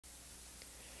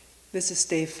This is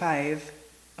day 5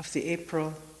 of the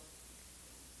April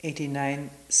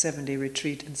 89-70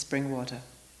 retreat in Springwater.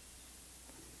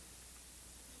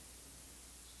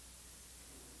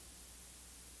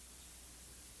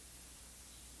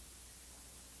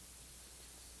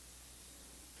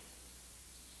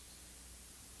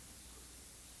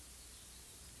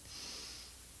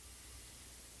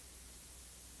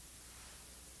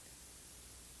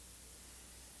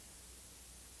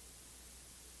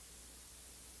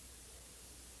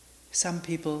 Some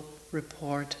people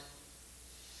report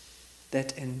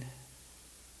that in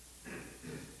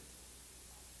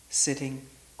sitting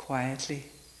quietly,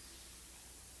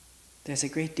 there's a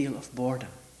great deal of boredom.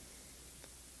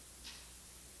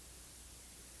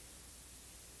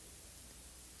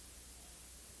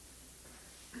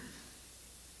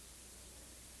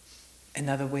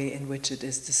 Another way in which it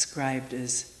is described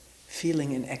is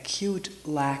feeling an acute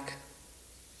lack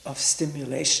of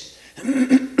stimulation.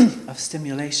 of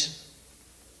stimulation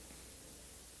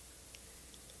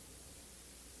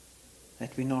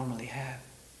that we normally have.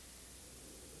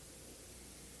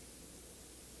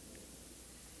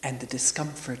 And the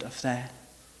discomfort of that.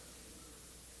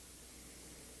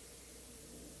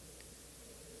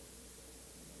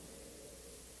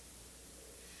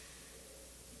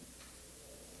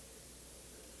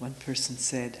 One person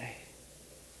said, I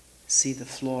see the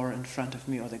floor in front of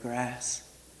me or the grass.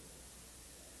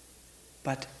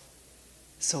 But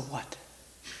so what?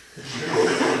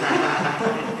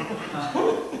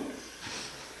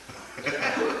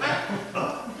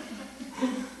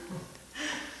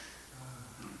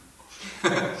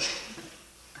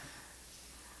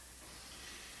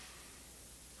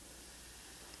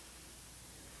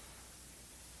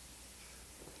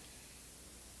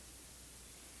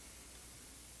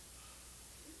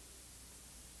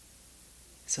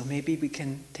 So maybe we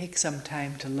can take some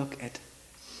time to look at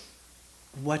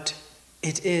what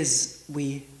it is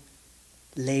we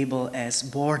label as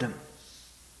boredom.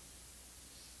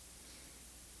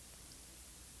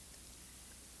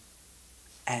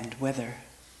 And whether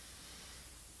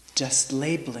just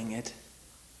labeling it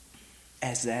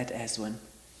as that, as one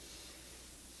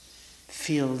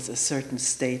feels a certain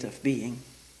state of being,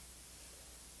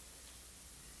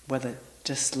 whether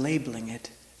just labeling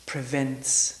it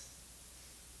prevents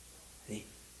the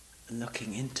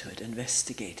looking into it,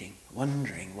 investigating,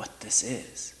 wondering what this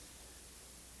is.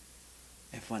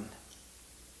 If one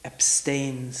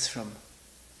abstains from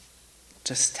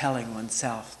just telling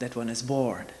oneself that one is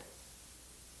bored,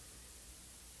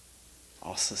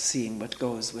 also seeing what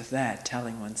goes with that,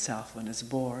 telling oneself one is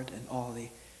bored, and all the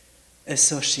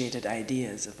associated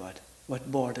ideas about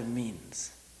what boredom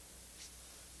means.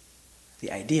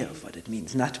 The idea of what it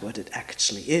means, not what it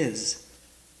actually is,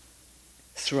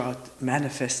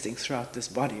 manifesting throughout this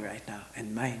body right now,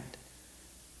 and mind,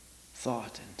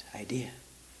 thought and idea.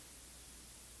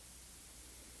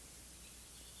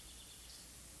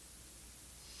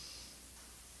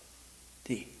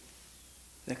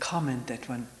 The comment that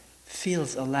one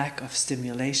feels a lack of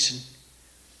stimulation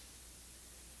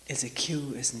is a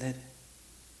cue, isn't it?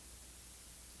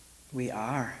 We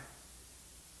are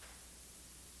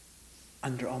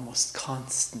under almost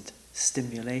constant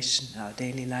stimulation in our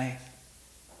daily life.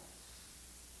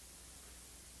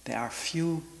 There are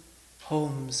few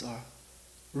homes or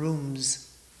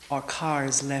rooms or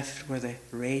cars left where the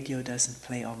radio doesn't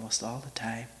play almost all the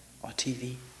time, or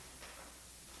TV.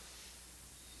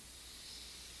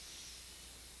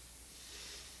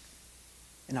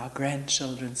 In our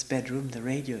grandchildren's bedroom, the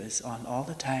radio is on all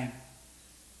the time.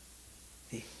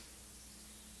 The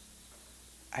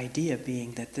idea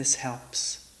being that this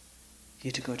helps you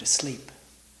to go to sleep.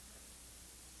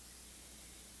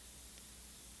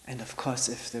 And of course,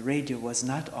 if the radio was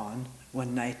not on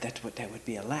one night, there would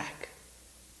be a lack.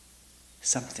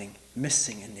 Something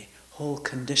missing in the whole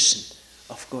condition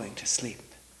of going to sleep.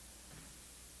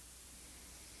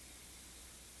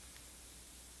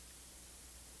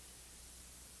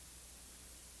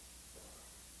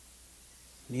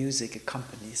 Music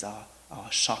accompanies our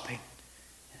shopping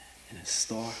in a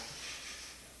store,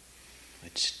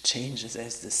 which changes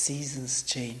as the seasons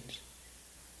change.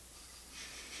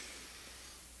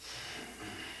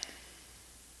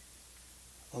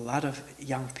 A lot of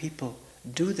young people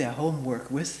do their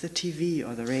homework with the TV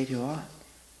or the radio on.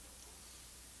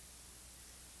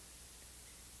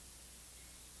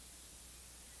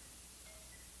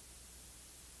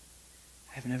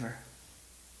 I've never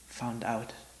found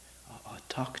out or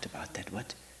talked about that,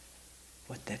 what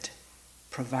that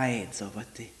provides, or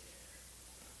what the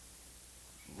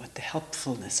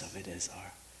helpfulness of it is,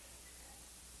 or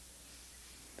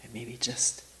maybe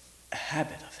just a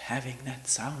habit of having that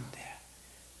sound there.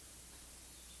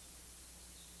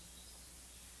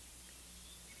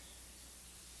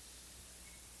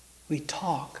 We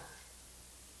talk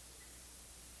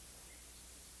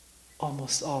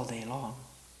almost all day long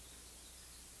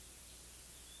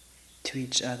to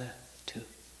each other,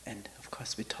 and of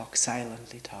course we talk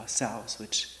silently to ourselves,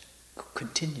 which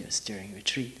continues during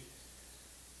retreat.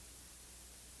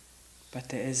 But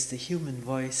there is the human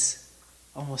voice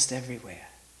almost everywhere,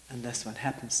 unless one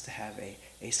happens to have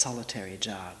a solitary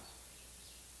job.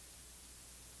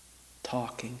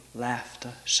 Talking,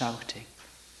 laughter, shouting.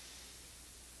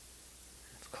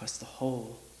 Of course, the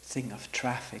whole thing of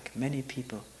traffic, many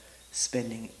people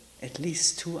spending at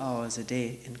least 2 hours a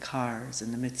day in cars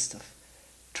in the midst of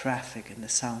traffic and the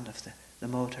sound of the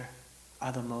motor,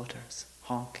 other motors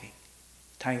honking,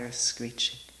 tires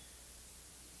screeching.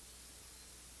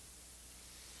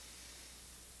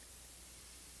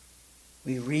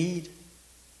 We read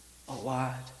a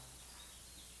lot.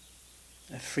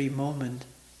 A free moment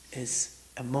is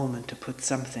a moment to put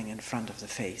something in front of the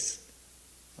face,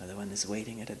 whether one is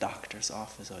waiting at a doctor's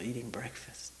office or eating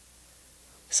breakfast.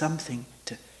 Something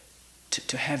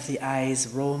to have the eyes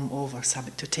roam over,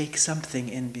 something, to take something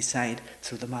in beside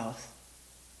through the mouth.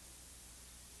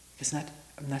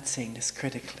 I'm not saying this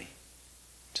critically,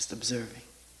 just observing.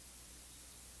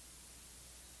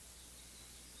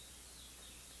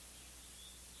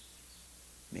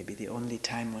 Maybe the only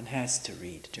time one has to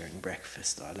read during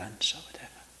breakfast or lunch or whatever.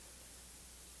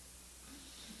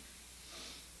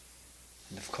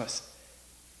 And of course,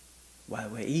 while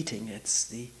we're eating, it's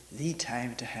the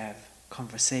time to have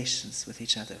conversations with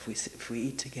each other if we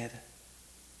eat together.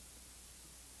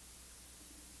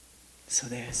 So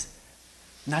there's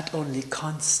not only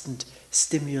constant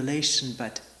stimulation,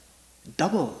 but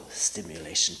double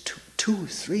stimulation, two,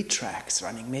 3 tracks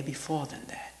running, maybe 4 than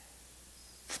that,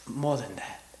 more than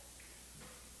that,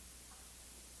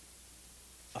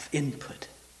 of input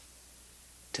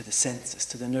to the senses,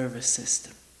 to the nervous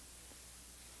system.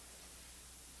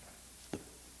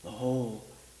 The whole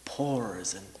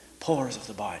pores of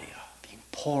the body are being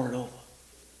poured over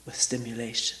with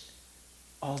stimulation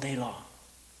all day long.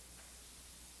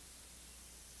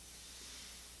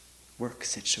 Work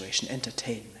situation,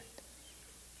 entertainment.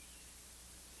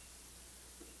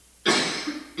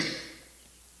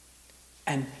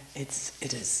 And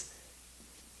it is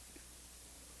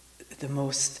the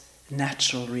most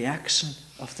natural reaction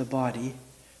of the body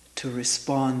to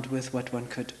respond with what one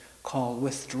could call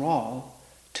withdrawal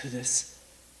to this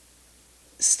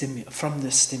from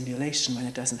this stimulation when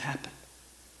it doesn't happen.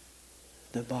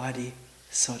 The body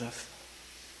sort of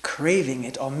craving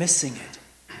it or missing it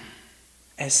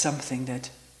as something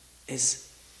that is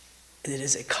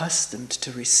accustomed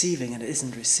to receiving and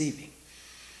isn't receiving.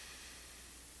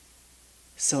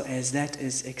 So as that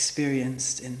is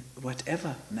experienced in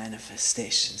whatever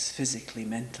manifestations, physically,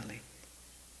 mentally,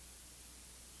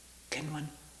 can one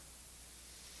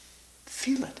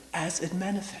feel it as it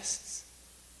manifests?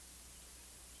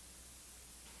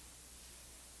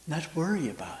 Not worry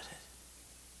about it.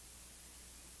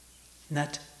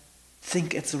 Not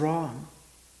think it's wrong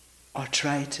or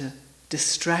try to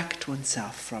distract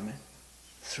oneself from it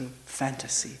through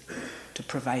fantasy to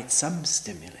provide some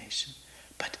stimulation.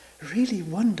 But really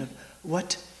wonder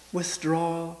what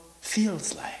withdrawal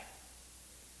feels like.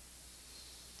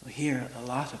 We hear a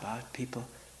lot about people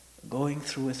going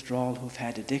through withdrawal who've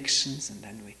had addictions, and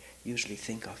then we usually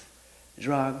think of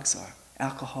drugs or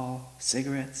alcohol,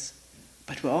 cigarettes.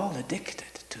 But we're all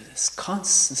addicted to this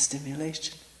constant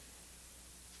stimulation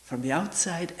from the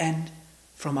outside and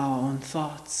from our own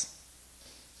thoughts.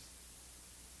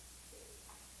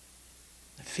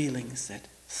 The feelings that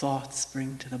thoughts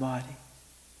bring to the body.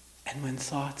 And when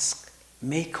thoughts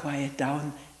may quiet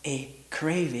down a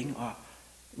craving or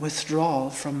withdrawal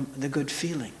from the good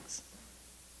feelings.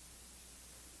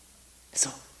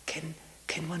 So can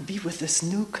one be with this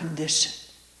new condition?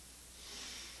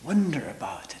 Wonder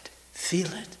about it,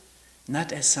 feel it,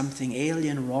 not as something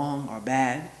alien, wrong, or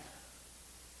bad,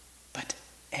 but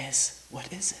as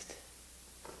what is it?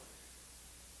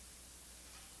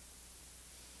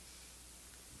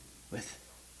 With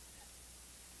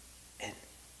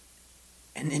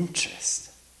an interest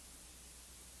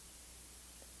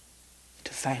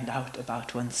to find out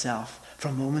about oneself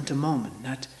from moment to moment,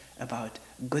 not about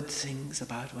good things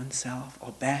about oneself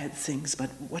or bad things, but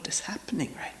what is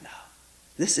happening right now,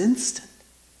 this instant.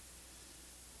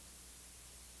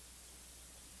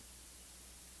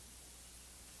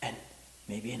 And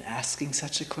maybe in asking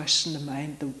such a question, the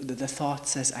mind, the thought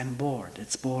says, I'm bored,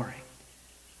 it's boring.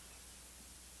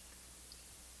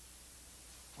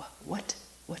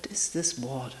 What is this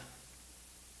boredom?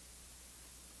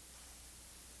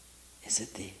 Is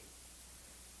it the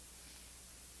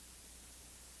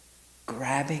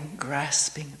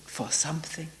grasping for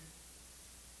something,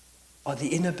 or the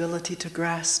inability to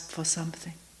grasp for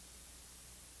something?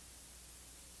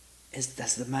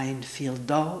 Does the mind feel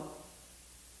dull?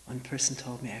 One person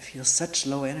told me, I feel such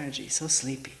low energy, so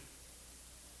sleepy.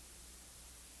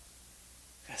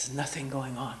 There's nothing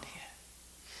going on here.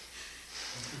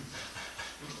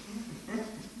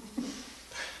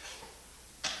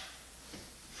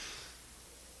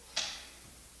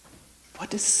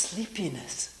 What is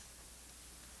sleepiness?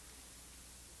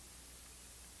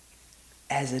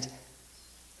 As it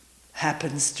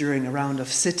happens during a round of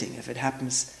sitting, if it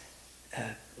happens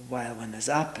while one is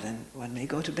up, then one may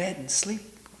go to bed and sleep.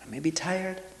 One may be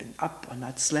tired, been up or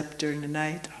not slept during the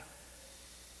night, or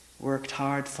worked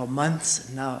hard for months,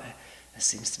 and now there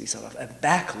seems to be sort of a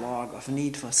backlog of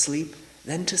need for sleep,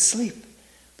 then to sleep.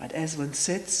 But as one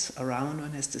sits around,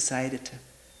 one has decided to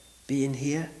be in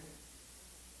here,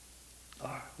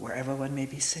 or wherever one may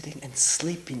be sitting, and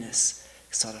sleepiness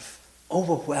sort of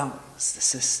overwhelms the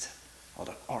system,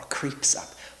 or creeps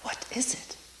up. What is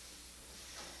it?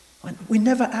 We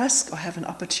never ask or have an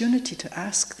opportunity to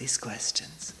ask these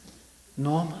questions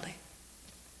normally.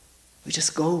 We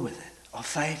just go with it or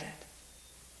fight it,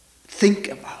 think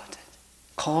about it,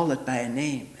 call it by a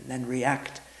name, and then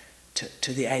react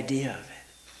to the idea of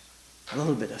it. A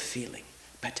little bit of feeling.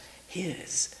 But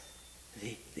here's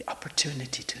the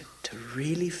opportunity to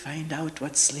really find out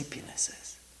what sleepiness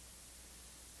is.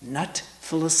 Not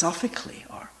philosophically,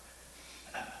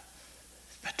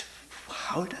 but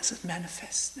how does it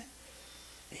manifest?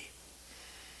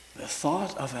 The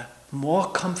thought of a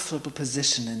more comfortable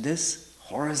position in this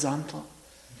horizontal,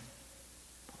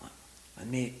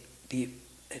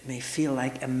 it may feel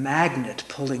like a magnet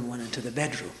pulling one into the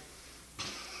bedroom.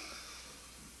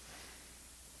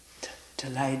 To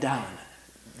lie down,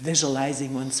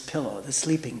 visualizing one's pillow, the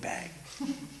sleeping bag,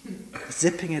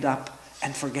 zipping it up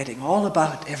and forgetting all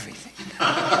about everything.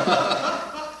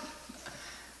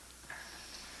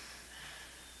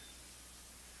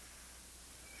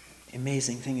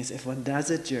 Amazing thing is, if one does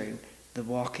it during the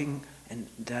walking and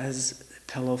does the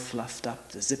pillow fluffed up,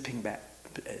 the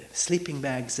sleeping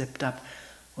bag zipped up,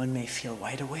 one may feel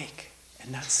wide awake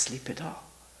and not sleep at all.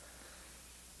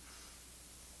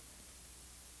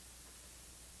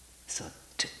 So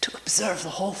to observe the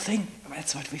whole thing,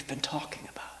 that's what we've been talking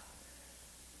about.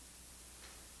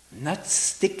 Not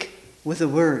stick with a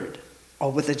word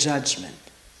or with a judgment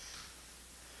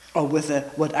or with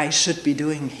what I should be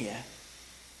doing here,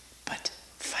 but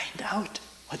find out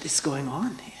what is going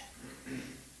on here.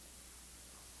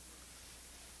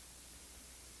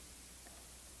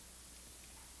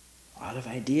 A lot of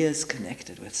ideas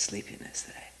connected with sleepiness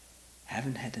that I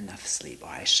haven't had enough sleep, or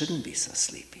I shouldn't be so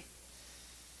sleepy.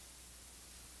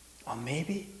 Or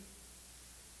maybe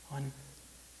one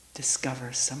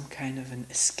discovers some kind of an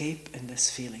escape in this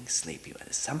feeling sleepy, or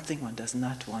there's something one does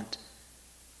not want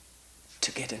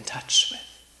to get in touch with.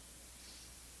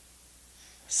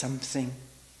 Something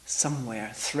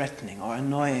somewhere threatening or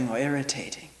annoying or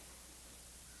irritating,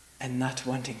 and not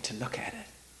wanting to look at it,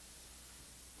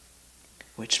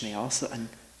 which may also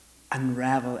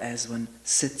unravel as one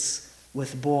sits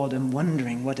with boredom,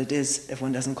 wondering what it is if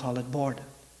one doesn't call it boredom.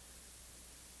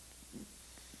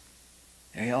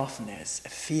 Very often there's a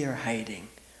fear hiding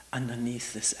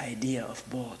underneath this idea of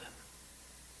boredom.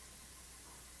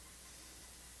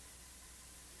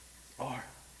 Or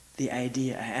the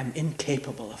idea I am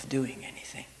incapable of doing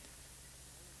anything.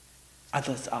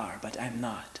 Others are, but I'm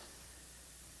not.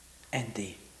 And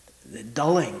the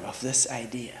dulling of this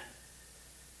idea,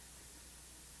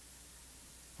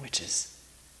 which is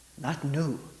not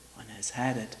new, one has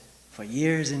had it for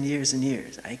years and years and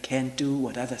years. I can't do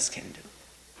what others can do.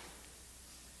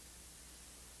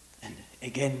 And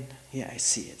again, here I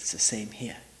see it's the same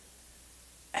here.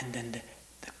 And then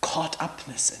the caught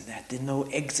upness in that, the no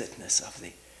exitness of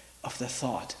the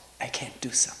thought, I can't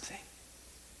do something.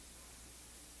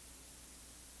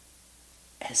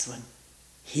 As one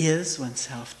hears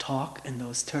oneself talk in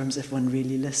those terms, if one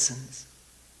really listens,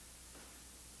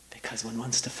 because one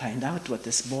wants to find out what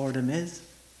this boredom is,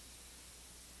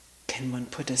 can one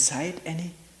put aside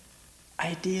any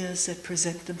ideas that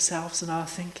present themselves in our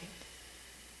thinking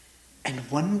and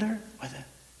wonder whether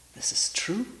this is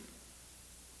true?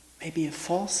 Maybe a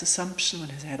false assumption one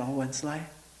has had all one's life.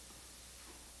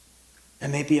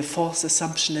 And maybe a false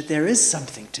assumption that there is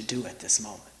something to do at this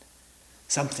moment,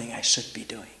 something I should be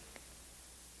doing.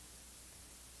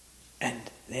 And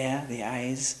there the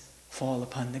eyes fall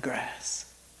upon the grass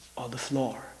or the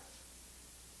floor.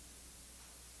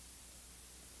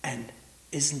 And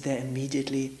isn't there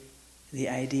immediately the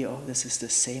idea, oh, this is the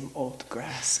same old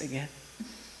grass again?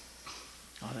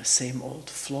 or the same old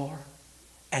floor.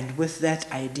 And with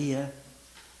that idea,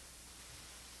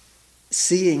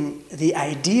 seeing the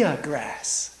idea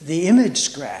grass, the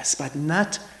image grass, but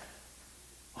not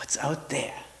what's out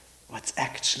there, what's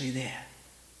actually there,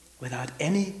 without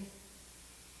any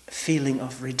feeling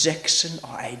of rejection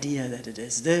or idea that it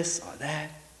is this or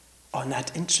that, or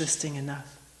not interesting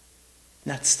enough,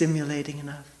 not stimulating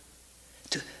enough.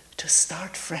 To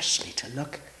start freshly, to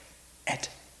look at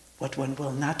what one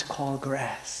will not call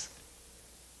grass,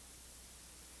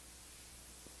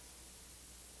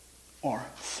 or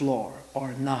floor,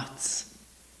 or knots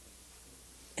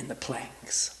in the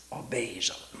planks, or beige.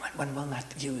 One will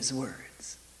not use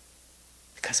words,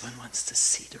 because one wants to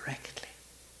see directly.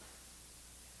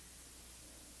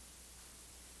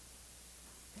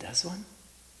 Does one?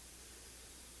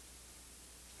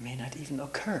 It may not even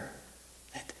occur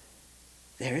that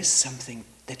there is something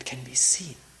that can be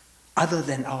seen other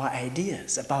than our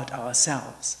ideas about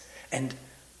ourselves and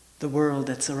the world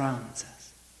that surrounds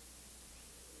us.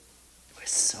 We're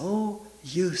so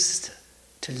used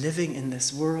to living in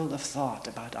this world of thought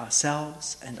about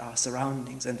ourselves and our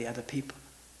surroundings and the other people.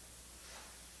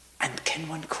 And can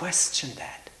one question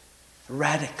that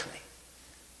radically?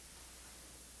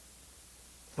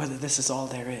 Whether this is all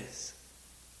there is.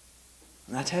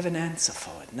 Not have an answer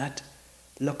for it, not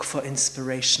look for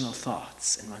inspirational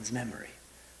thoughts in one's memory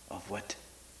of what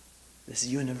this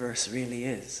universe really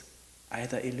is,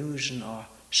 either illusion or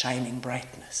shining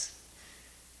brightness.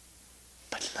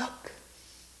 But look.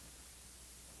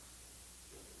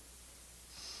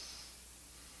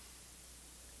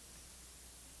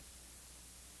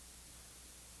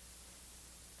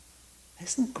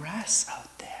 Isn't grass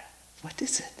out there? What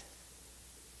is it?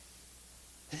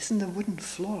 Isn't a wooden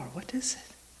floor? What is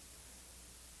it?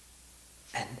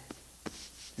 And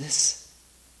this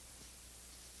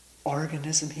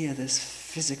organism here, this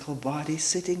physical body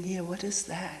sitting here, what is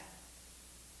that?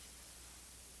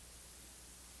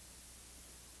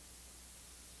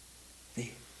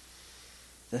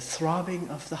 The throbbing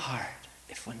of the heart,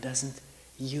 if one doesn't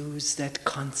use that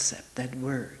concept, that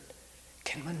word,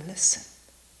 can one listen?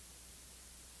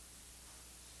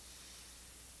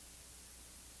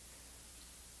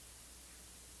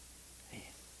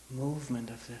 Movement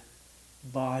of the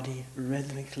body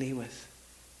rhythmically with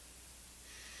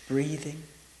breathing.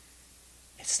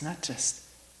 It's not just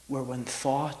where one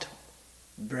thought,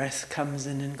 breath comes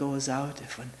in and goes out.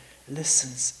 If one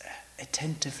listens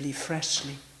attentively,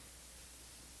 freshly,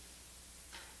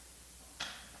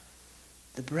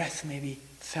 the breath may be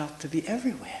felt to be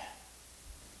everywhere,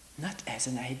 not as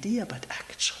an idea, but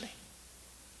actually.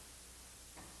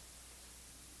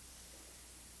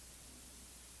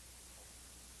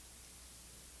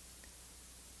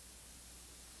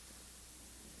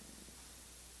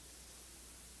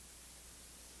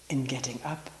 In getting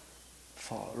up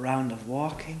for a round of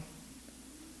walking,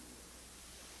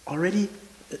 already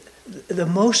the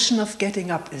motion of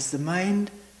getting up is the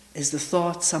mind, is the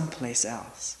thought someplace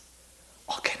else.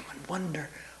 Or can one wonder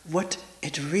what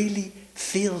it really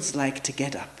feels like to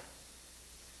get up?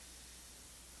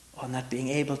 Or not being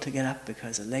able to get up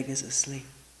because a leg is asleep.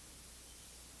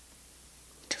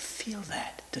 To feel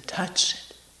that, to touch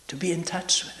it, to be in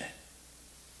touch with it.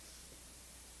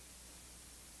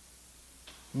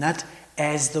 Not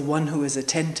as the one who is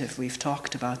attentive. We've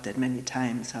talked about that many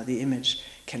times, how the image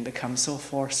can become so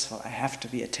forceful. I have to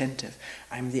be attentive.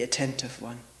 I'm the attentive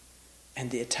one. And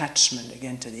the attachment,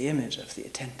 again, to the image of the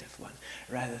attentive one,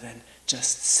 rather than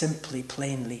just simply,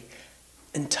 plainly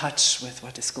in touch with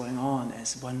what is going on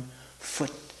as one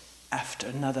foot after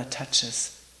another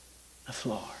touches the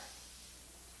floor.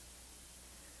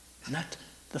 Not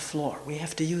the floor. We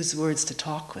have to use words to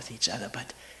talk with each other,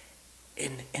 but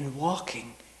in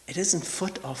walking, it isn't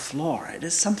foot or floor. It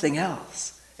is something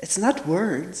else. It's not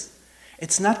words.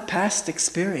 It's not past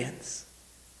experience.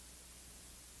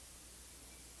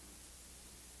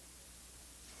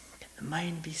 Can the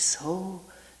mind be so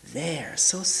there,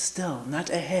 so still, not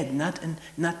ahead,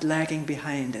 not lagging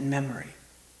behind in memory,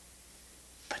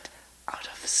 but out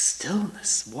of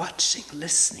stillness, watching,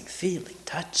 listening, feeling,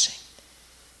 touching.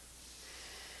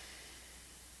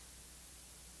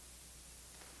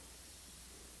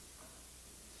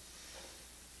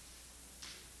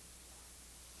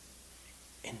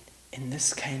 In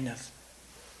this kind of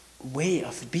way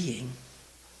of being,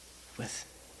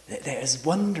 there is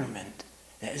wonderment,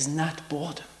 there is not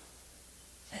boredom,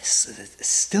 there's a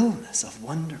stillness of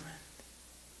wonderment.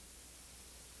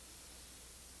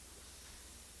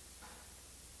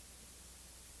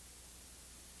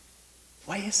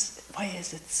 Why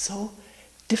is it so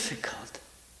difficult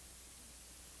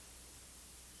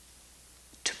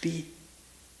to be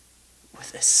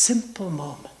with a simple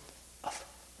moment of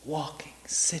walking,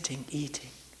 sitting, eating,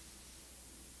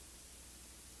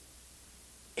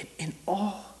 in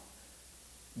all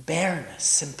bareness,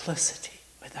 simplicity,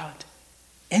 without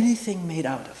anything made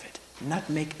out of it, not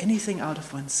make anything out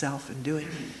of oneself in doing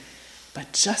it,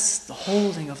 but just the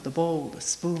holding of the bowl, the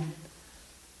spoon,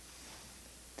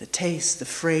 the taste, the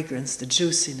fragrance, the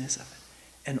juiciness of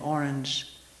it, an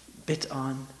orange bit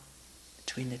on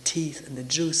between the teeth and the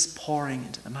juice pouring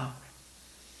into the mouth.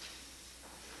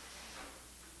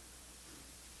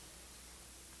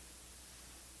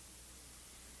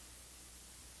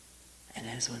 And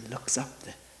as one looks up,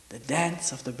 the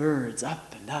dance of the birds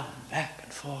up and down, back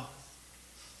and forth.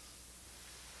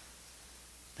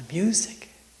 The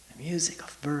music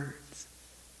of birds.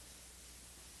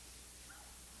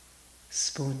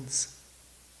 Spoons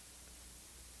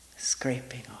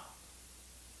scraping or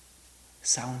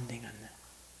sounding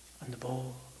on the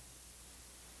bowl.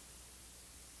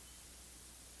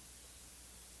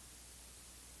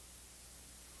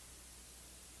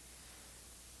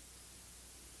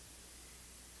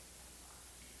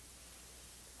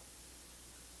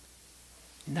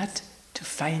 Not to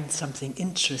find something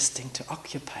interesting to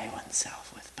occupy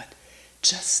oneself with, but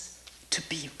just to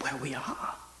be where we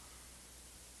are.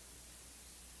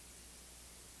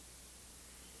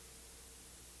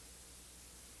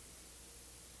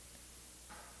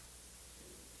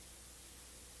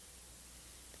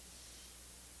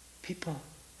 People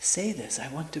say this, I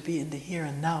want to be in the here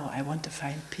and now, I want to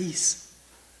find peace.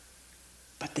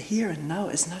 But the here and now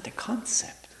is not a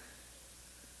concept.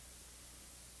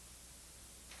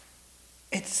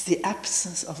 It's the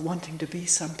absence of wanting to be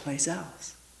someplace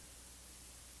else,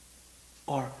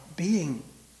 or being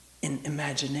in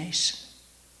imagination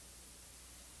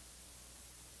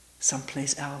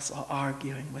someplace else, or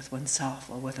arguing with oneself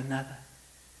or with another,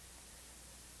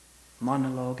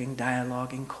 monologuing,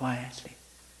 dialoguing quietly,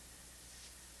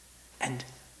 and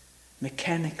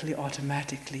mechanically,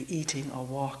 automatically eating or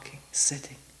walking,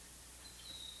 sitting.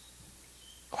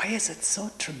 Why is it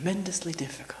so tremendously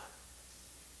difficult?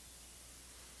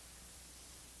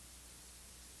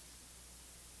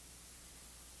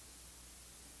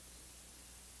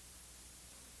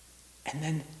 And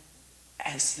then,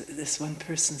 as this one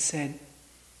person said,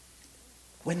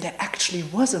 when there actually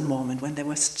was a moment, when there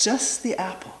was just the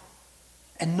apple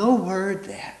and no word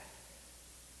there,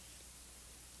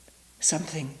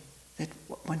 something that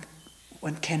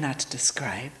one cannot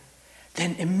describe,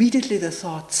 then immediately the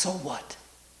thought, so what?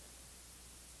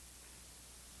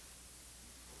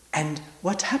 And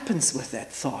what happens with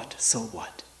that thought, so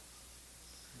what?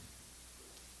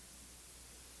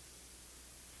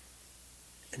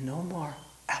 No more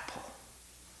apple.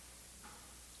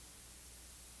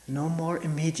 No more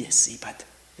immediacy, but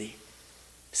the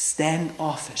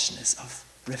standoffishness of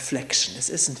reflection. This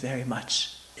isn't very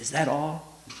much. Is that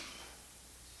all?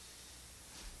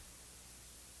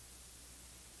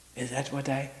 Is that what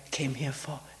I came here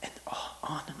for? And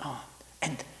on and on.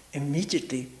 And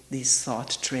immediately these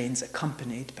thought trains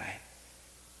accompanied by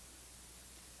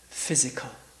physical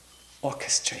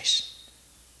orchestration.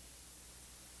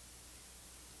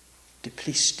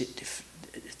 Depletion,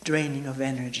 draining of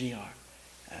energy, or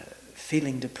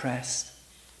feeling depressed,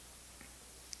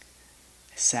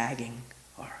 sagging,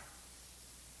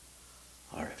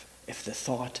 or if the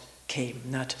thought came,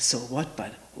 not so what,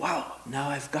 but wow, now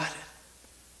I've got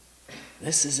it.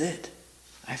 This is it.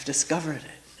 I've discovered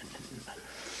it.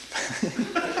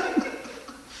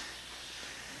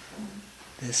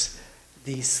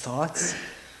 These thoughts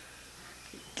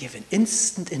give an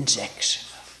instant injection.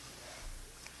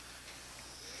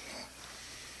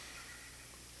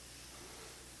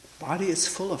 Body is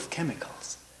full of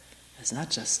chemicals. It's not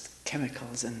just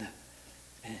chemicals in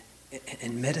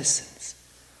medicines.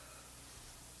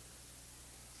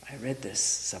 I read this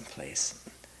someplace.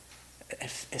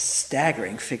 A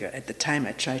staggering figure. At the time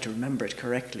I tried to remember it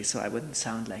correctly so I wouldn't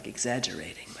sound like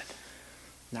exaggerating, but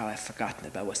now I've forgotten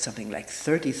it. But it was something like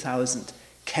 30,000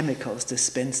 chemicals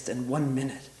dispensed in 1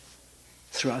 minute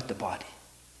throughout the body.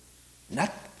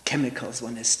 Not chemicals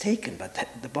one is taken, but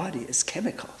the body is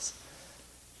chemicals,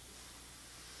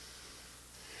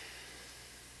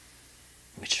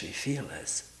 which we feel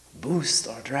as boost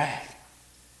or drag,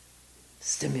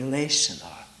 stimulation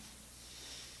or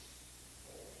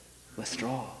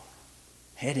withdrawal,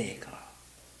 headache or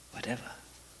whatever.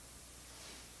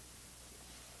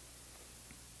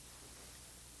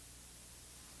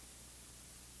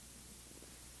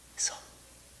 So,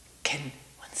 can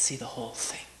one see the whole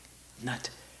thing? Not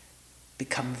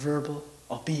become verbal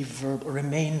or be verbal, or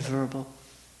remain verbal,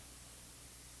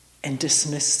 and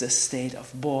dismiss this state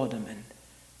of boredom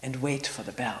and wait for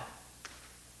the bell.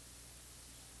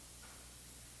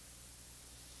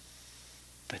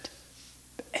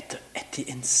 at the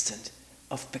instant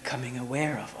of becoming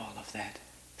aware of all of that,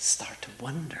 start to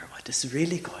wonder what is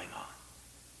really going on.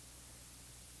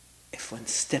 If one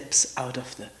steps out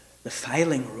of the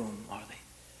filing room or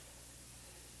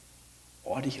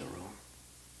the audio room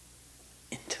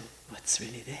into what's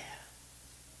really there.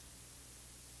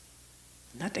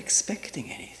 Not expecting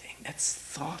anything, that's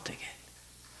thought again,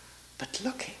 but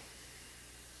looking,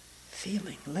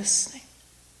 feeling, listening.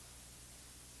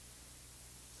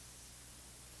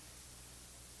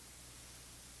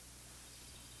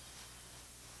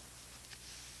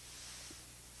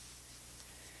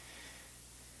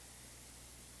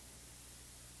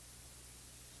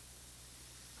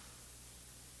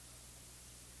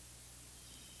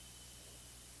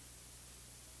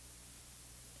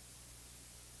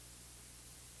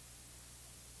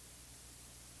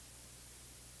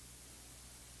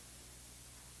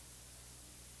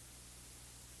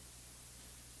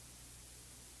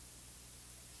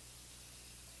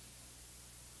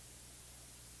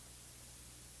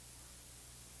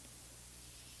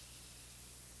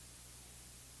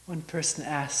 One person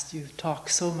asked, you talk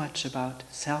so much about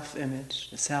self-image,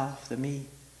 the self, the me.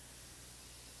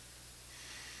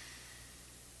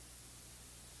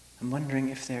 I'm wondering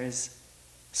if there is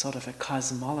sort of a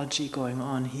cosmology going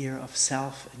on here of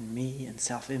self and me and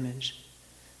self-image.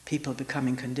 People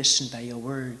becoming conditioned by your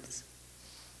words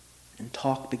and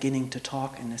beginning to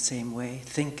talk in the same way,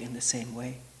 think in the same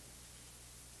way.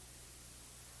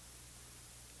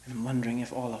 And I'm wondering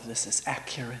if all of this is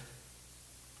accurate.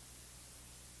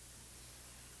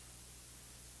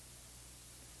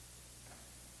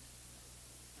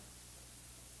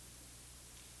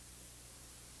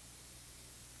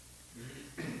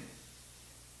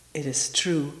 It is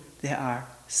true, there are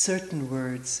certain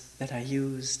words that are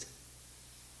used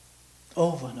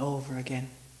over and over again,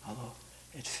 although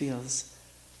it feels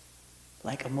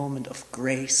like a moment of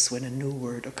grace when a new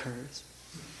word occurs.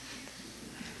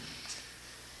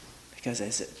 Because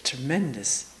there's a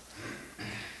tremendous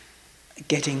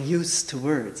getting used to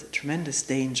words, a tremendous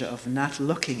danger of not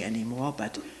looking anymore,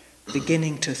 but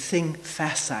beginning to think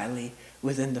facilely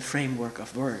within the framework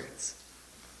of words.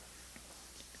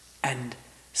 And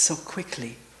so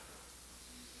quickly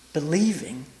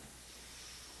believing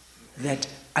that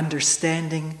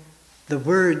understanding the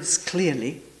words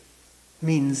clearly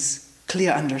means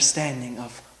clear understanding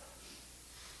of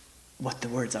what the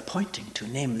words are pointing to,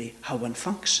 namely how one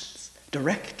functions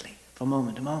directly from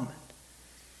moment to moment.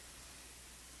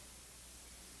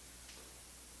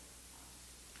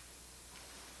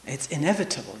 It's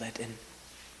inevitable that in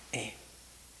a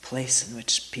place in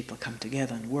which people come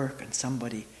together and work and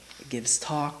somebody gives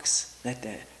talks, that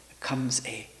there comes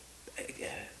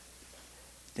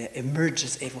there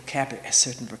emerges a vocabulary, a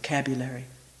certain vocabulary.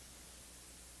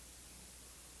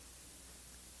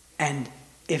 And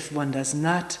if one does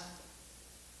not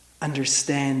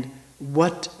understand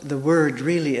what the word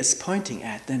really is pointing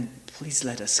at, then please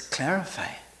let us clarify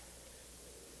it.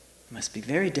 It must be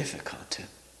very difficult to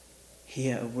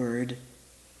hear a word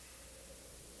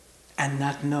and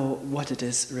not know what it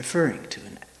is referring to.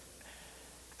 And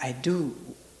I do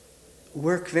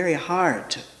work very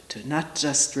hard to not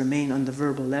just remain on the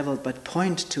verbal level, but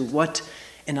point to what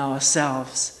in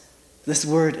ourselves this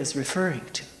word is referring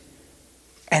to.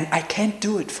 And I can't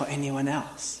do it for anyone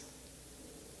else.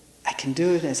 I can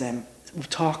do it as I'm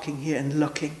talking here and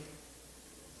looking,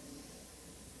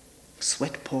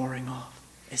 sweat pouring off.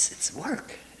 It's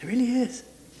work. It really is.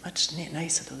 Much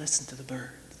nicer to listen to the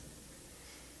birds.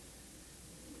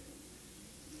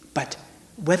 But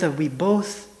whether we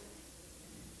both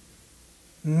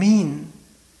mean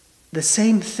the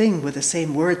same thing with the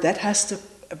same word, that has to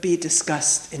be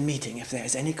discussed in meeting if there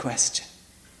is any question.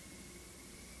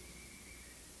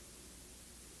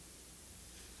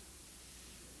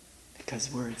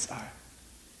 Because words are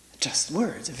just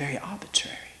words, very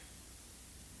arbitrary.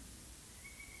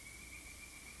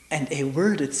 And a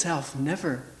word itself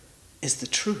never is the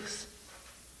truth.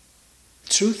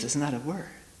 Truth is not a word.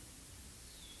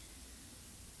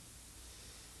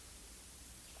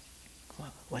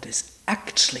 What is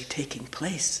actually taking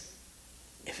place,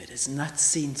 if it is not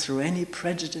seen through any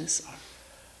prejudice or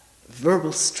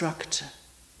verbal structure,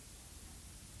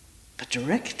 but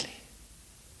directly,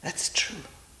 that's true.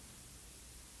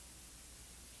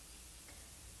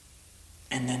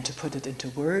 And then to put it into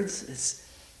words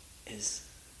is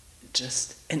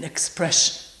just an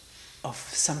expression of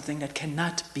something that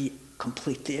cannot be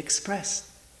completely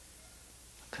expressed,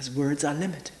 because words are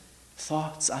limited,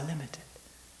 thoughts are limited.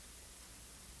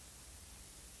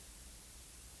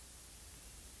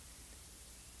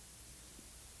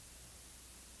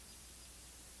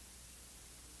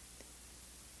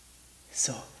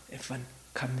 So if one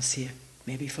comes here,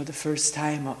 maybe for the first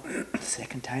time or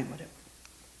second time, whatever,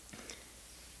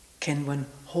 can one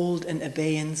hold in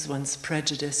abeyance one's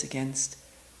prejudice against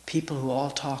people who all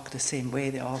talk the same way,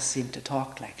 they all seem to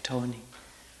talk like Toni,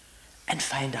 and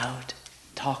find out,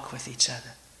 talk with each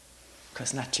other?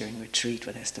 Because not during retreat,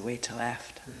 one has to wait till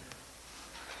after.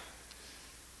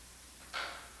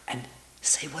 And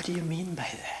say, what do you mean by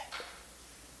that?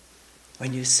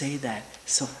 When you say that,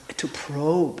 so to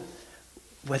probe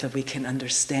whether we can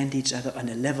understand each other on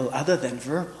a level other than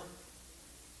verbal.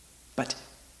 But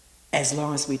as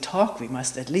long as we talk, we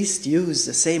must at least use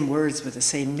the same words with the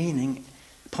same meaning,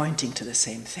 pointing to the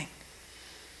same thing.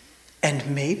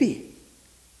 And maybe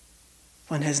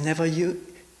one has never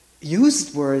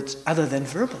used words other than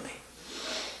verbally,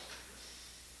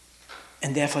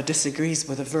 and therefore disagrees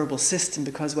with a verbal system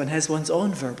because one has one's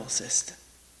own verbal system.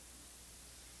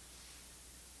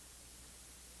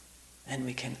 And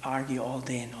we can argue all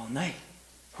day and all night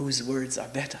whose words are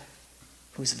better,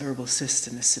 whose verbal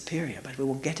system is superior, but we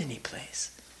won't get any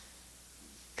place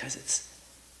because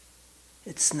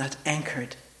it's not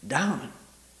anchored down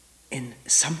in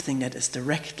something that is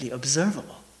directly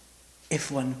observable, if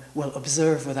one will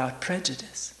observe without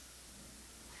prejudice,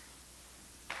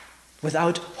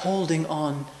 without holding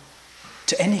on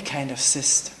to any kind of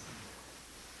system.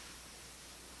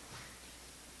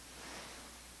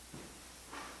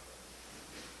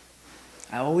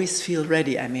 I always feel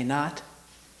ready, I may not,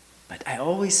 but I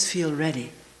always feel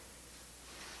ready.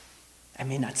 I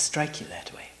may not strike you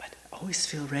that way, but I always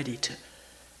feel ready to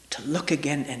look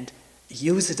again and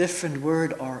use a different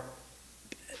word or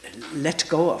let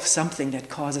go of something that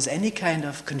causes any kind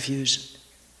of confusion.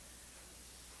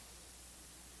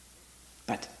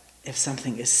 But if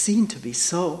something is seen to be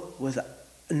so with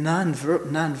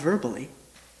non-verbally,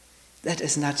 that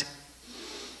is not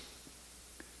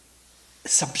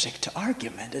subject to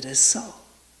argument, it is so.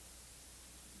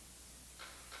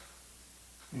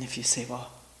 And if you say,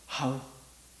 well, how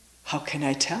can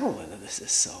I tell whether this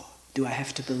is so? Do I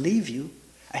have to believe you?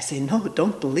 I say, no,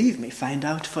 don't believe me, find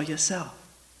out for yourself.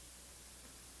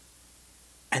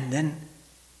 And then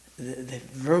the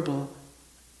verbal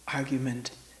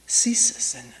argument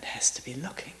ceases and it has to be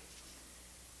looking.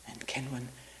 And can one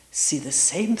see the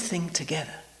same thing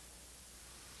together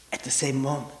at the same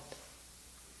moment?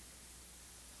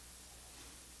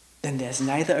 Then there's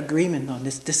neither agreement nor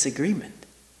disagreement.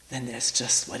 Then there's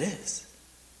just what is.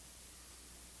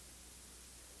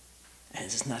 And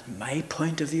it's not my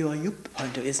point of view or your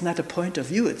point of view. It's not a point of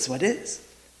view, it's what is.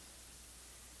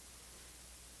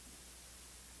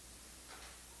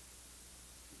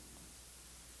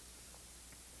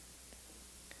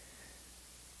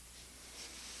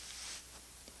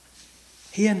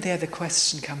 Here and there the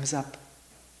question comes up,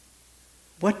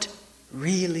 what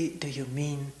really do you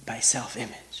mean by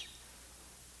self-image?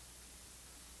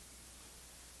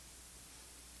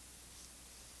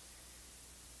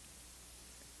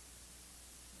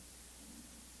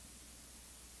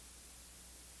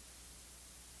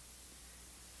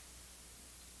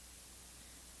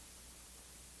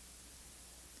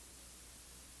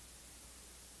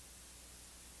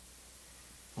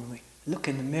 When we look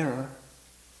in the mirror,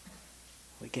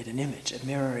 we get an image, a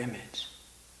mirror image.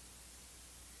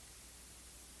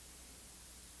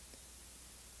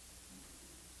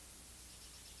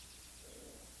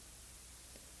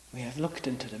 We have looked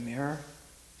into the mirror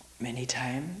many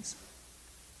times.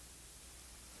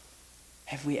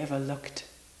 Have we ever looked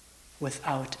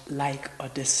without like or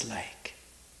dislike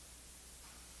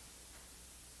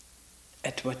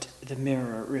at what the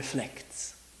mirror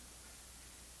reflects?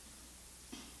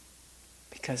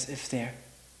 Because if there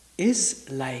is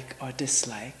like or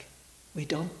dislike, we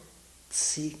don't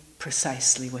see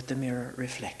precisely what the mirror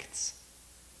reflects.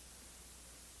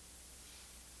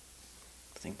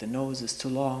 I think the nose is too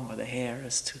long, or the hair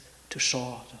is too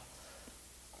short, or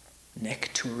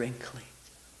neck too wrinkly,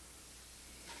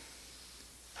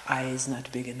 eyes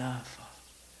not big enough. Or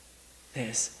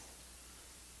there's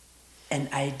an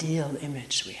ideal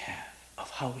image we have of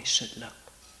how we should look.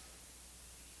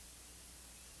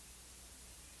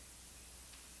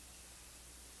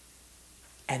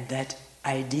 And that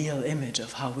ideal image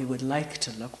of how we would like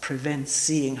to look prevents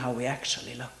seeing how we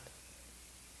actually look.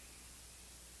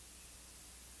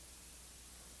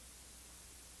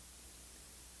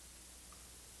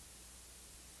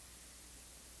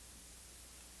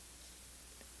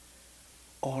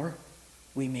 Or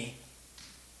we may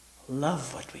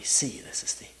love what we see. This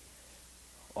is the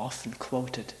often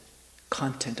quoted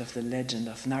content of the legend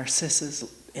of Narcissus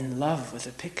in love with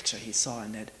a picture he saw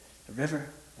in that river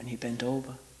when he bent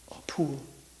over, or pool.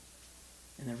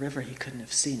 In the river he couldn't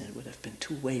have seen it, would have been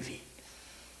too wavy.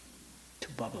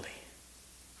 too bubbly.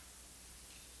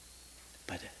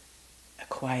 But a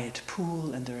quiet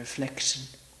pool and the reflection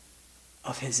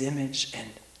of his image, and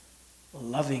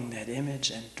loving that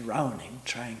image and drowning,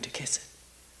 trying to kiss it.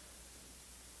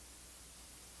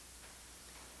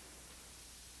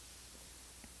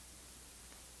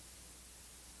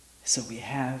 So we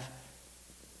have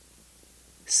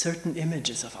certain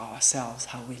images of ourselves,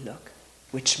 how we look,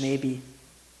 which may be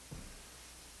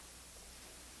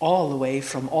all the way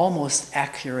from almost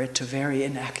accurate to very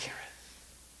inaccurate.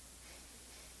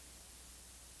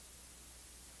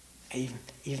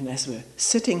 Even as we're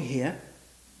sitting here,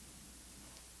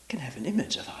 we can have an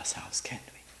image of ourselves, can't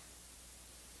we?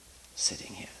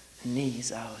 Sitting here,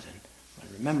 knees out, and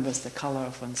one remembers the color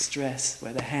of one's dress,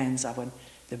 where the hands are, when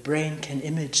the brain can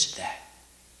image that.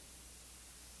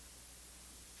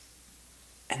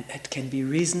 And it can be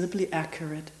reasonably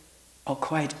accurate or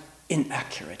quite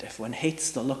inaccurate if one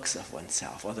hates the looks of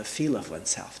oneself or the feel of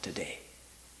oneself today.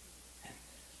 And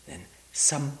then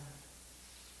some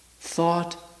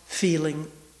thought, feeling,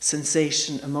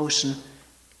 sensation, emotion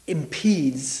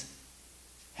impedes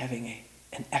having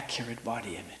an accurate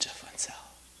body image of oneself.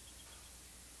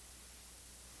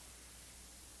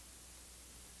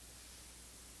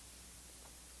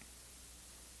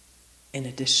 In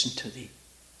addition to the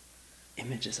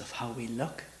images of how we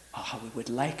look or how we would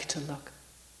like to look,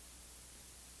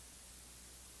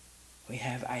 we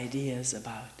have ideas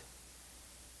about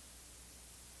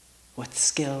what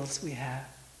skills we have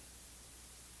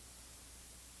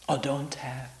or don't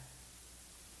have.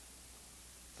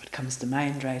 What comes to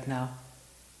mind right now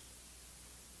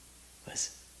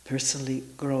was personally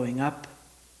growing up,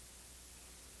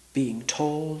 being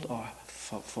told, or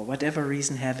for whatever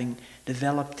reason having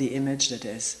developed the image that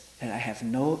I have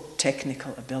no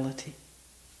technical ability,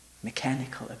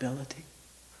 mechanical ability,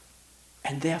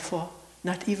 and therefore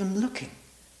not even looking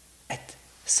at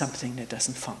something that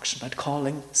doesn't function, but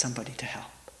calling somebody to help.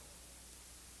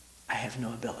 I have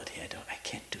no ability, I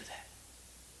can't do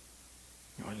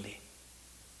that. Only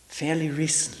fairly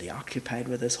recently occupied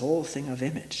with this whole thing of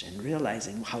image and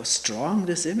realizing how strong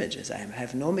this image is. I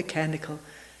have no mechanical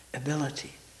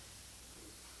ability.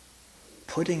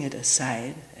 Putting it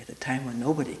aside at a time when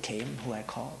nobody came, who I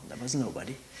called, there was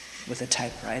nobody, with a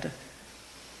typewriter,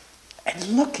 and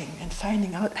looking and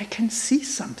finding out I can see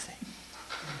something.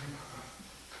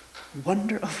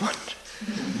 Wonder of wonders.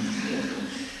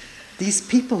 These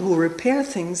people who repair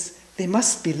things, they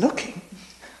must be looking.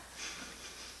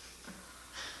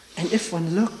 And if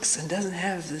one looks and doesn't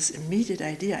have this immediate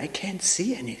idea, I can't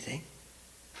see anything,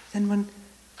 then one,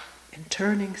 in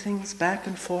turning things back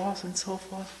and forth and so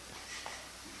forth,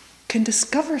 can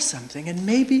discover something and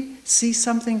maybe see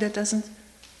something that doesn't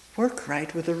work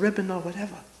right with a ribbon or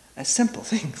whatever. As simple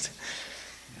things.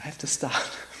 I have to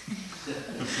start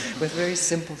with very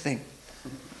simple things.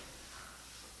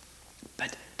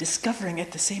 But discovering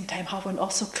at the same time how one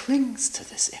also clings to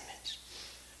this image.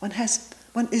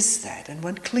 One is that, and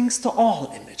one clings to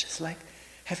all images, like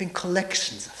having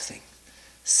collections of things.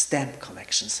 Stamp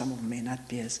collections, some of them may not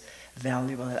be as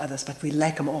valuable as others, but we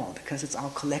like them all because it's our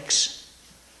collection.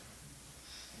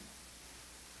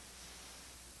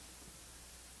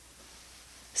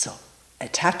 So,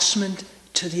 attachment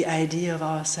to the idea of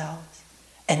ourselves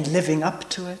and living up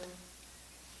to it,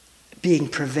 being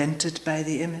prevented by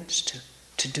the image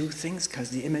to do things because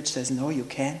the image says, no, you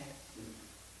can't.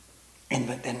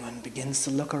 But then one begins to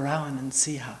look around and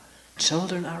see how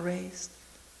children are raised.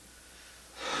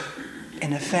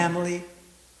 In a family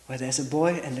where there's a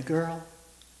boy and a girl,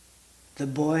 the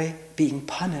boy being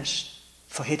punished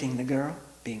for hitting the girl,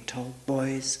 being told,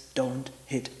 boys don't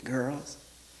hit girls.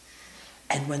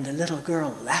 And when the little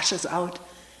girl lashes out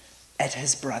at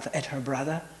her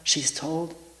brother, she's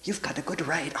told, you've got a good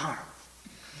right arm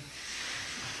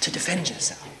to defend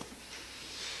yourself.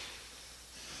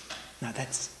 Now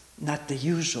that's not the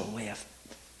usual way of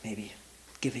maybe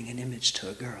giving an image to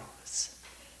a girl.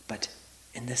 But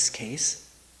in this case,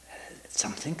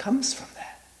 something comes from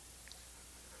that.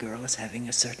 Girl is having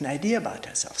a certain idea about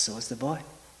herself, so is the boy,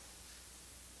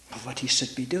 of what he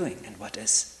should be doing and what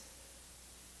is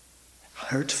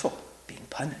hurtful, being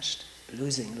punished,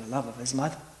 losing the love of his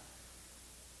mother.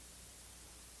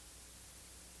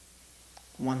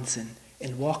 Once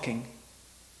in walking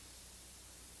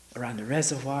around the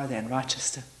reservoir there in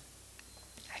Rochester,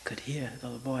 I could hear the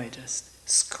little boy just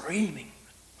screaming,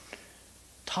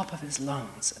 top of his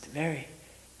lungs, a very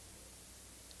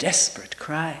desperate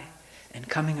cry. And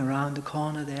coming around the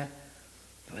corner there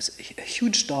was a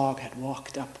huge dog had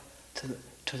walked up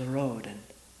to the road, and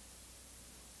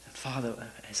the father,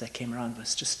 as I came around,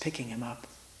 was just picking him up,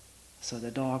 so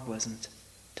the dog wasn't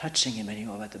touching him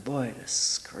anymore, but the boy just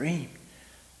screamed.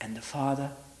 And the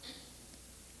father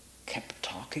kept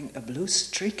talking a blue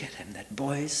streak at him, that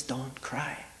boys don't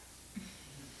cry.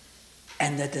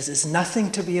 And that this is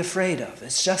nothing to be afraid of.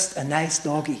 It's just a nice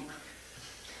doggy.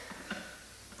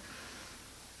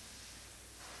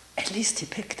 At least he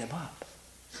picked him up.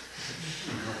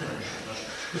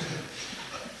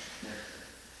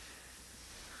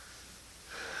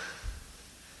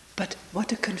 But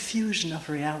what a confusion of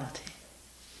reality.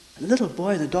 The little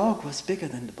boy, the dog was bigger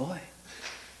than the boy.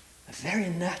 A very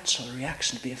natural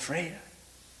reaction to be afraid of.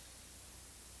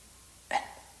 And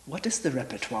what is the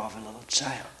repertoire of a little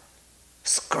child?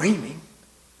 Screaming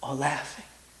or laughing?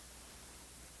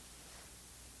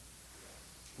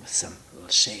 With some little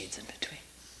shades in between.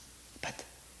 But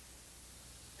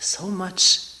so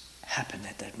much happened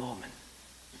at that moment.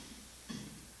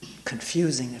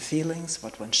 Confusing the feelings,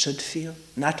 what one should feel,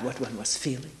 not what one was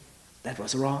feeling. That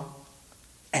was wrong.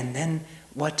 And then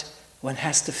what one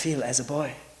has to feel as a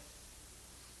boy.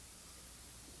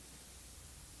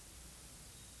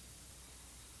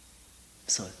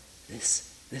 So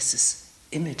this is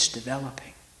image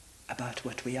developing about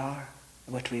what we are,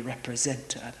 what we represent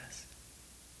to others,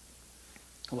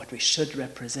 what we should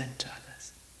represent to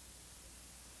others.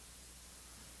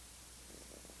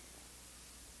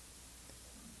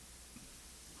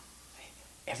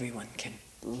 Everyone can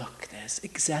look. There's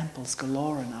examples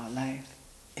galore in our life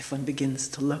if one begins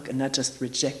to look and not just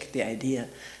reject the idea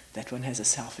that one has a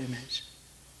self-image.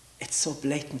 It's so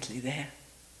blatantly there.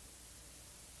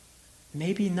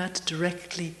 Maybe not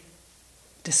directly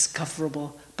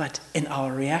discoverable, but in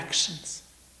our reactions.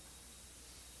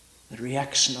 The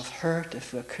reaction of hurt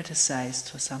if we're criticized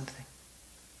for something.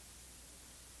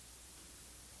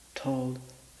 Told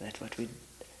that what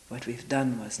we've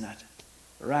done was not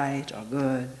right or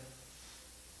good,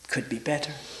 could be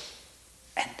better,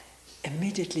 and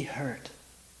immediately hurt.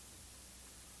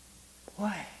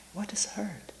 Why? What is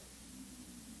hurt?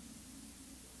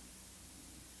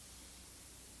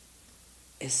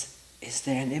 Is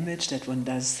there an image that one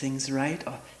does things right,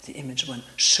 or the image one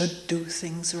should do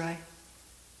things right?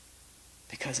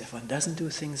 Because if one doesn't do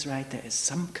things right, there is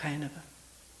some kind of a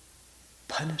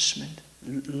punishment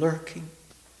lurking.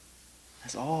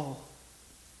 That's all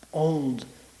old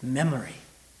memory,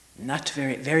 not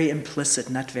very implicit,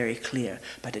 not very clear,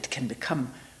 but it can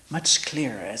become much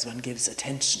clearer as one gives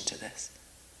attention to this.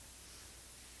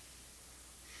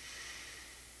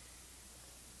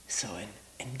 So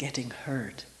in getting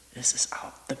hurt, this is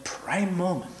the prime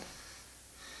moment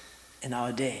in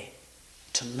our day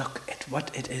to look at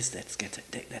what it is that's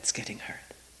getting hurt.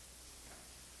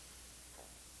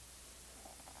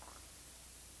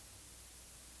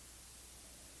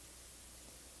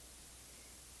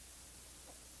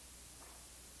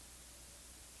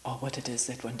 Or what it is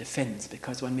that one defends,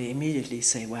 because one may immediately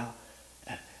say, well,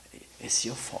 it's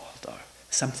your fault, or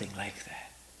something like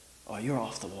that, or you're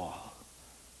off the wall.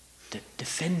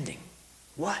 Defending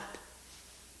what?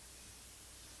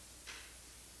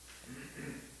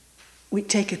 We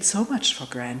take it so much for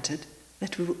granted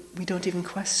that we don't even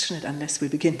question it unless we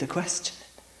begin to question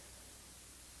it.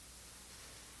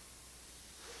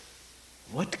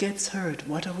 What gets hurt?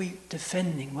 What are we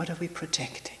defending? What are we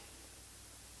protecting?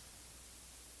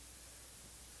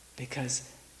 Because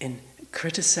in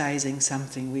criticizing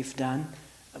something we've done,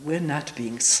 we're not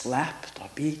being slapped or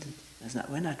beaten.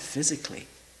 We're not physically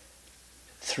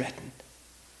threatened.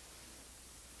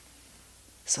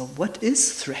 So what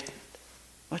is threatened?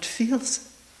 What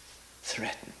feels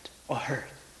threatened or hurt?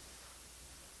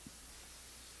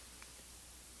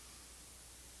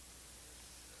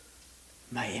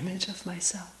 My image of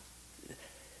myself.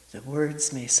 The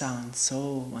words may sound so,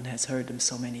 one has heard them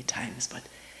so many times, but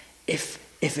if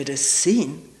it is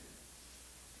seen,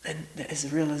 then there is a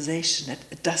realization that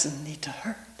it doesn't need to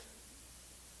hurt.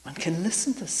 One can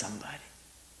listen to somebody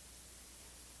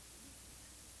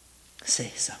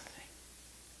say something.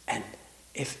 And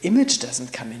if image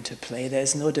doesn't come into play,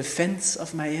 there's no defense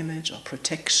of my image or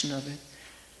protection of it.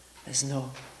 There's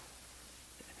no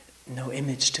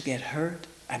image to get hurt.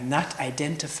 I'm not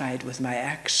identified with my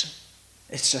action.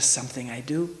 It's just something I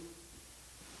do.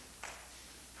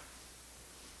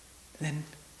 Then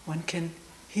one can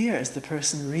hear, is the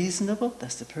person reasonable?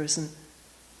 Does the person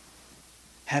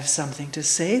have something to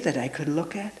say that I could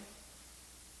look at?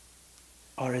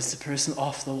 Or is the person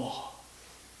off the wall?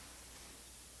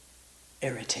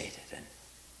 Irritated and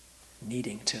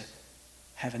needing to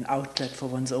have an outlet for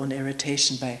one's own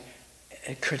irritation by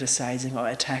criticizing or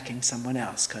attacking someone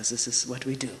else, because this is what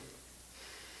we do.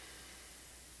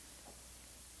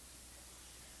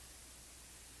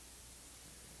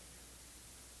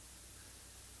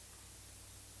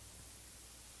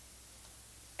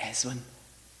 as one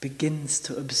begins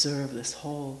to observe this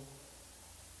whole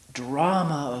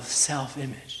drama of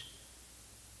self-image,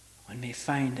 one may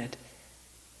find that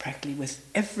practically with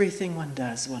everything one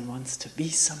does, one wants to be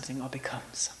something or become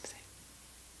something.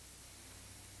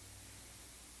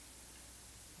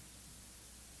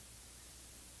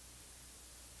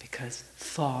 Because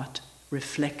thought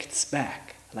reflects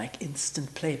back, like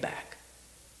instant playback,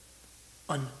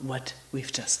 on what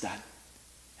we've just done.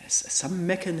 There's some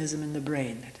mechanism in the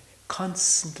brain that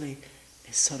constantly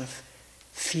is sort of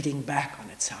feeding back on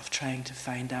itself, trying to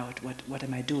find out what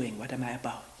am I doing, what am I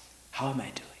about, how am I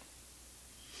doing.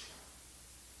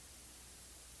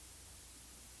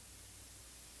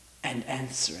 And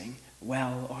answering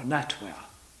well or not well,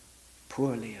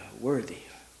 poorly or worthy,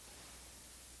 or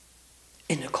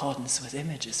in accordance with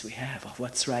images we have of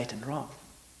what's right and wrong,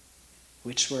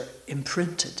 which were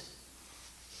imprinted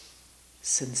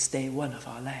since day one of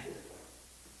our life.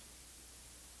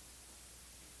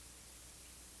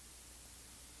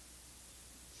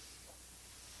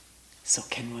 So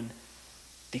can one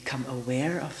become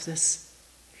aware of this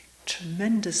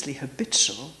tremendously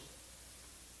habitual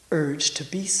urge to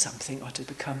be something or to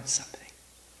become something?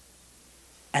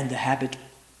 And the habit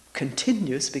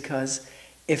continues because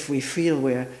if we feel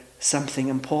we're something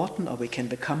important or we can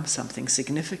become something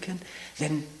significant,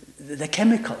 then the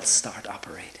chemicals start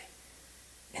operating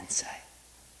inside.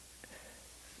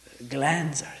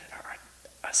 Glands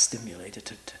are stimulated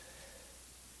to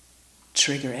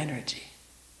trigger energy,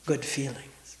 good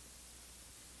feelings.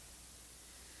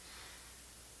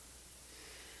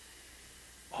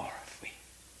 Or if we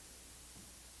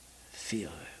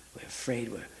feel we're afraid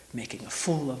we're making a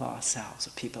fool of ourselves,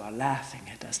 or people are laughing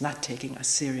at us, not taking us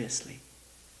seriously,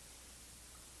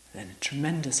 then a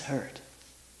tremendous hurt.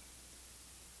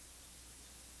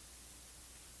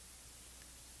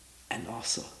 And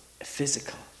also a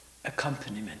physical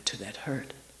accompaniment to that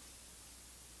hurt.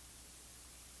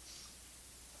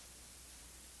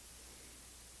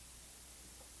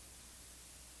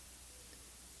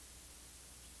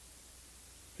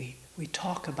 We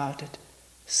talk about it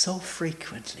so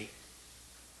frequently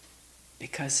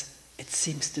because it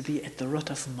seems to be at the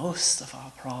root of most of our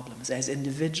problems, as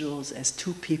individuals, as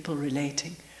two people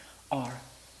relating, or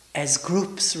as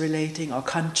groups relating, or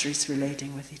countries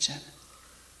relating with each other.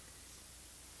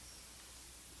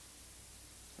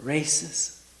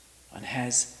 Races, one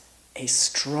has a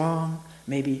strong,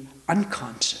 maybe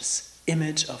unconscious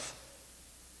image of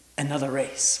another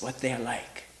race, what they're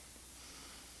like,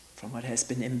 from what has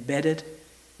been embedded,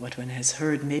 what one has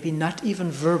heard, maybe not even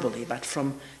verbally, but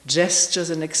from gestures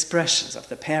and expressions of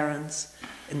the parents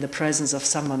in the presence of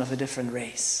someone of a different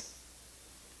race,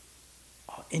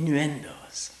 or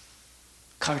innuendos,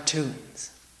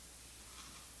 cartoons.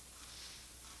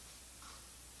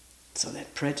 So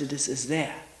that prejudice is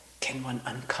there. Can one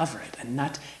uncover it and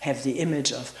not have the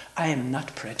image of, I am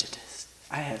not prejudiced.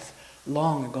 I have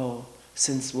long ago,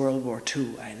 since World War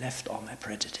II, I left all my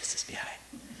prejudices behind.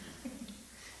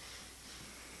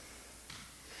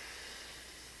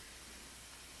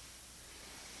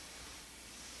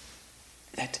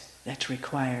 That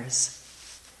requires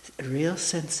real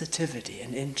sensitivity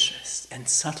and interest and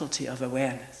subtlety of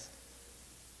awareness.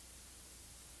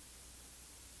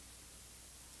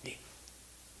 The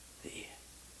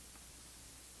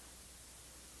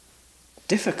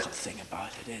difficult thing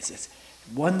about it is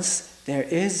once there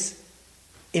is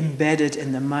embedded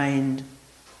in the mind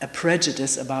a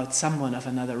prejudice about someone of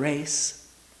another race,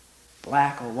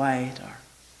 black or white or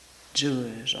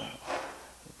Jewish or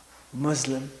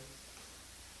Muslim,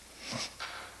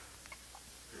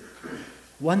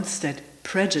 once that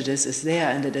prejudice is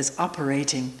there and it is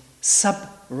operating sub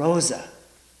rosa,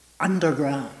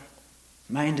 underground,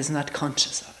 mind is not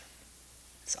conscious of it,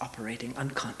 it's operating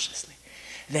unconsciously,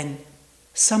 then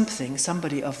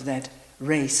somebody of that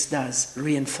race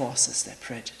reinforces that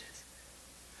prejudice.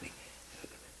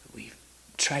 We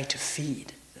try to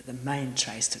feed, the mind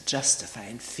tries to justify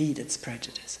and feed its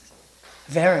prejudices,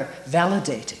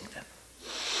 validating them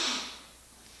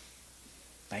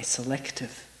by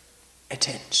selective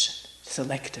attention,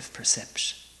 selective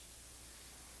perception.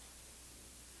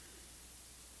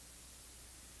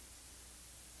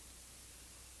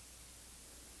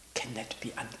 Can that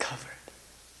be uncovered?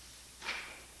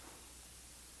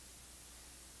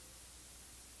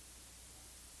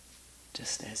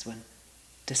 Just as one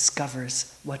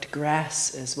discovers what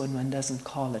grass is when one doesn't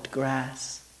call it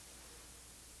grass,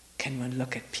 can one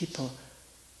look at people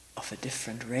of a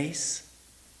different race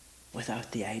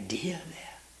without the idea there?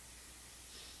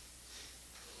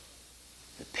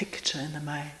 The picture in the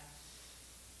mind,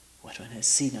 what one has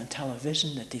seen on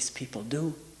television that these people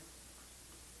do,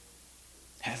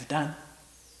 have done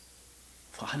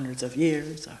for hundreds of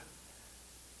years,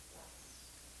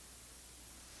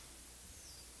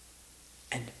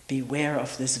 and beware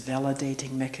of this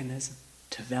validating mechanism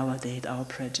to validate our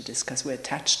prejudice, because we're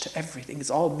attached to everything. It's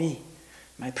all me.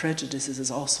 My prejudices is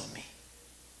also me.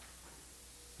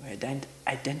 We're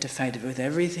identified with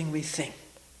everything we think,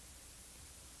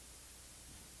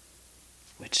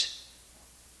 which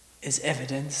is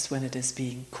evidenced when it is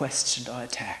being questioned or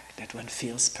attacked, that one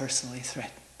feels personally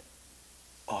threatened,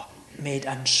 or made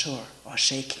unsure, or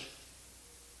shaky,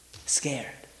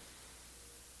 scared.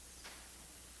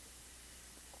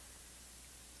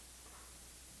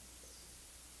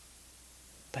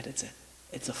 But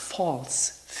it's a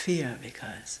false fear,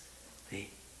 because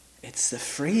it's the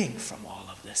freeing from all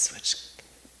of this which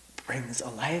brings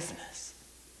aliveness,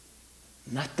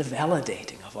 not the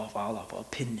validating of all of our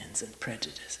opinions and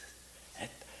prejudices. It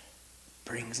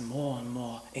brings more and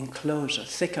more enclosure,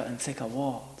 thicker and thicker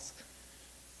walls,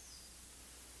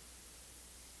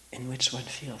 in which one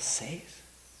feels safe.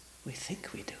 We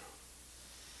think we do.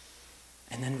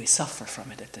 And then we suffer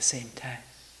from it at the same time.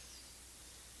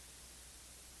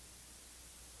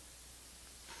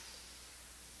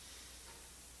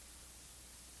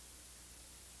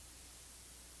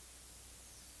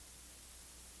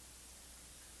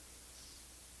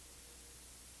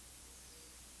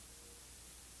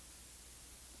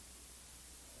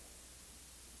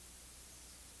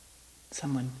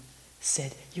 Someone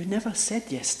said, "You never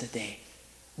said yesterday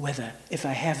whether, if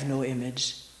I have no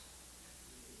image,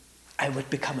 I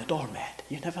would become a doormat.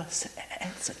 You never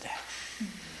answered that."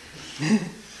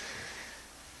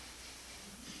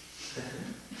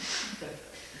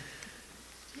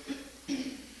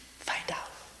 Find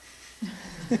out.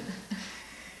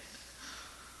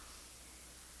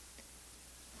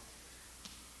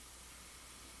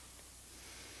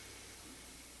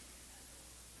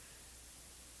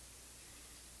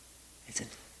 It's an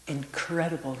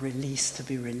incredible release to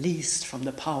be released from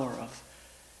the power of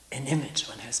an image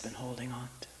one has been holding on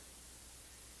to.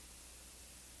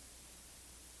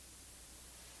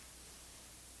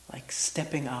 Like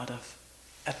stepping out of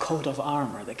a coat of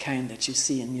armor, the kind that you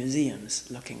see in museums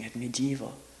looking at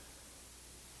medieval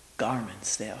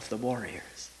garments there of the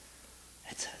warriors.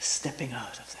 It's stepping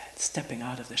out of that, stepping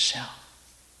out of the shell.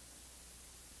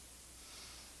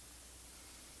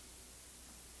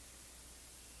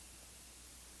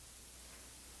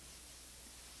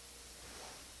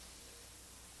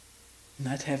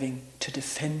 Not having to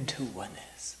defend who one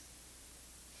is,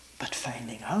 but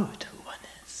finding out who one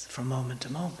is from moment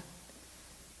to moment.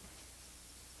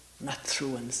 Not through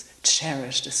one's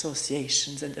cherished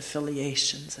associations and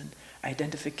affiliations and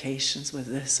identifications with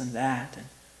this and that,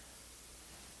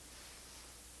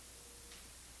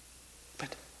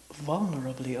 but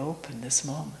vulnerably open this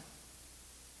moment.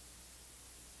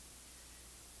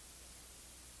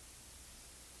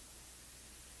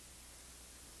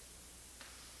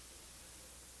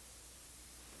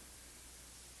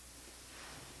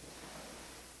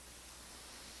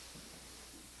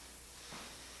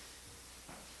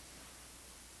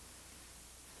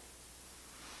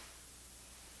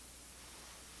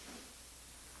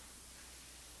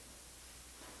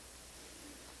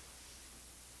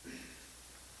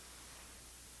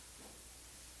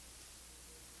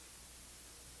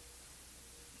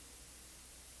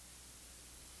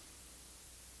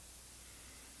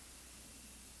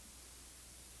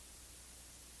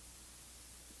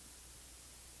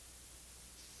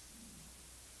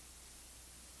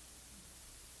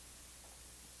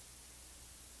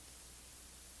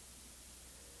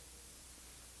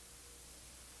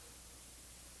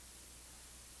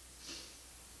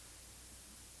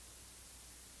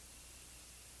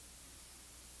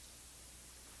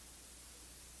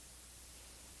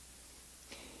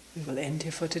 We will end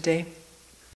here for today.